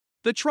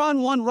The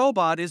TRON 1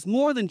 robot is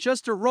more than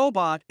just a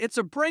robot, it's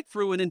a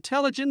breakthrough in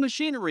intelligent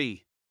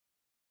machinery.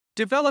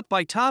 Developed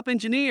by top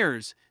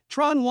engineers,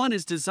 TRON 1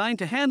 is designed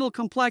to handle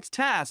complex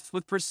tasks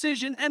with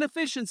precision and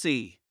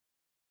efficiency.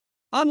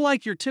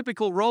 Unlike your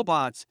typical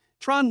robots,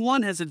 TRON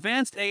 1 has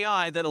advanced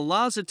AI that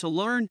allows it to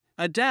learn,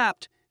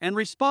 adapt, and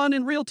respond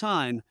in real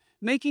time,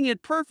 making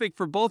it perfect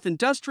for both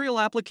industrial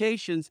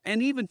applications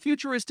and even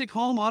futuristic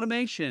home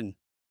automation.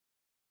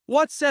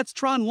 What sets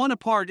TRON 1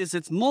 apart is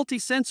its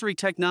multi-sensory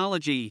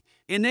technology,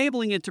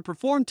 enabling it to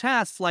perform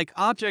tasks like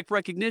object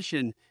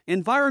recognition,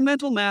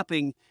 environmental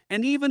mapping,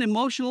 and even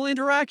emotional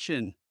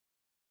interaction.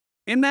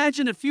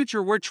 Imagine a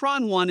future where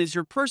TRON 1 is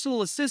your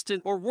personal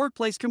assistant or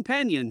workplace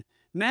companion,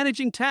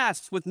 managing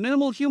tasks with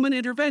minimal human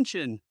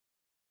intervention.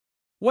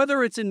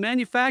 Whether it's in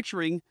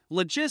manufacturing,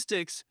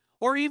 logistics,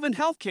 or even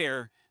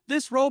healthcare,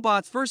 this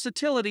robot's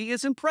versatility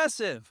is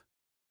impressive.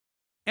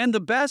 And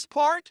the best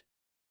part?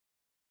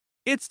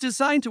 It's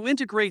designed to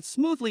integrate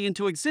smoothly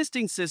into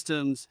existing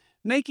systems,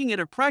 making it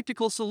a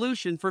practical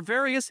solution for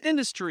various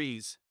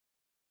industries.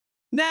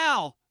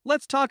 Now,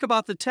 let's talk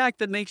about the tech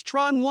that makes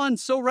TRON 1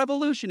 so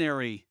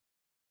revolutionary.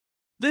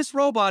 This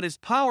robot is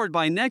powered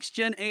by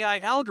next-gen AI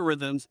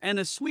algorithms and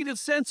a suite of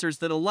sensors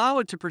that allow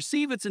it to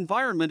perceive its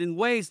environment in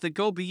ways that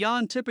go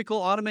beyond typical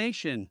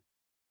automation.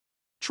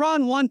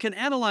 TRON 1 can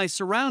analyze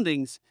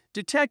surroundings,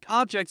 detect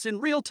objects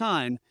in real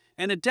time,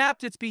 and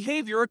adapt its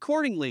behavior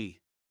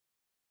accordingly.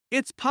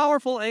 Its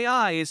powerful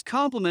AI is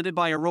complemented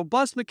by a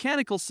robust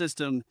mechanical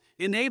system,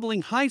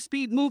 enabling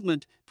high-speed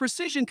movement,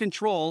 precision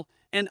control,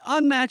 and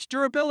unmatched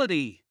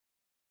durability.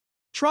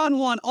 TRON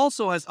 1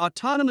 also has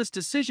autonomous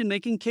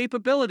decision-making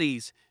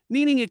capabilities,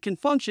 meaning it can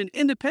function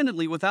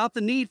independently without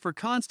the need for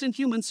constant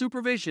human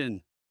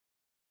supervision.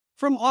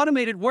 From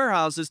automated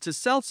warehouses to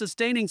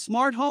self-sustaining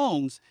smart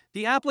homes,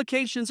 the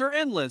applications are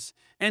endless,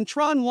 and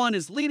TRON 1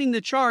 is leading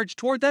the charge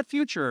toward that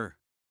future.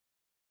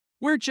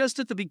 We're just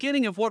at the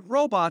beginning of what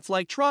robots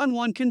like TRON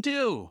 1 can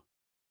do.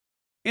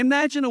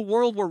 Imagine a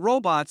world where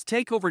robots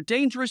take over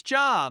dangerous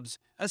jobs,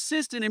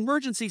 assist in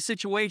emergency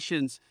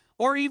situations,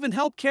 or even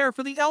help care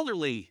for the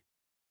elderly.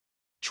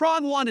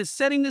 TRON 1 is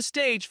setting the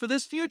stage for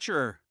this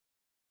future.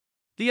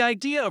 The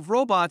idea of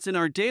robots in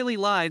our daily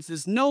lives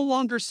is no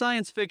longer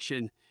science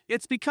fiction,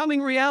 it's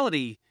becoming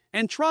reality,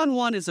 and TRON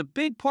 1 is a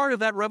big part of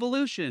that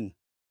revolution.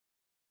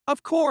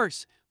 Of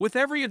course, with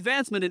every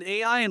advancement in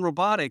AI and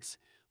robotics,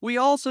 we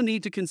also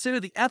need to consider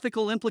the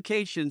ethical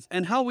implications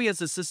and how we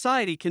as a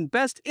society can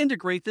best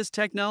integrate this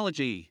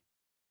technology.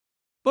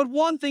 But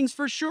one thing's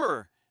for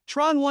sure,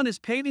 TRON 1 is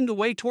paving the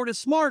way toward a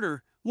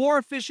smarter, more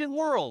efficient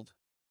world.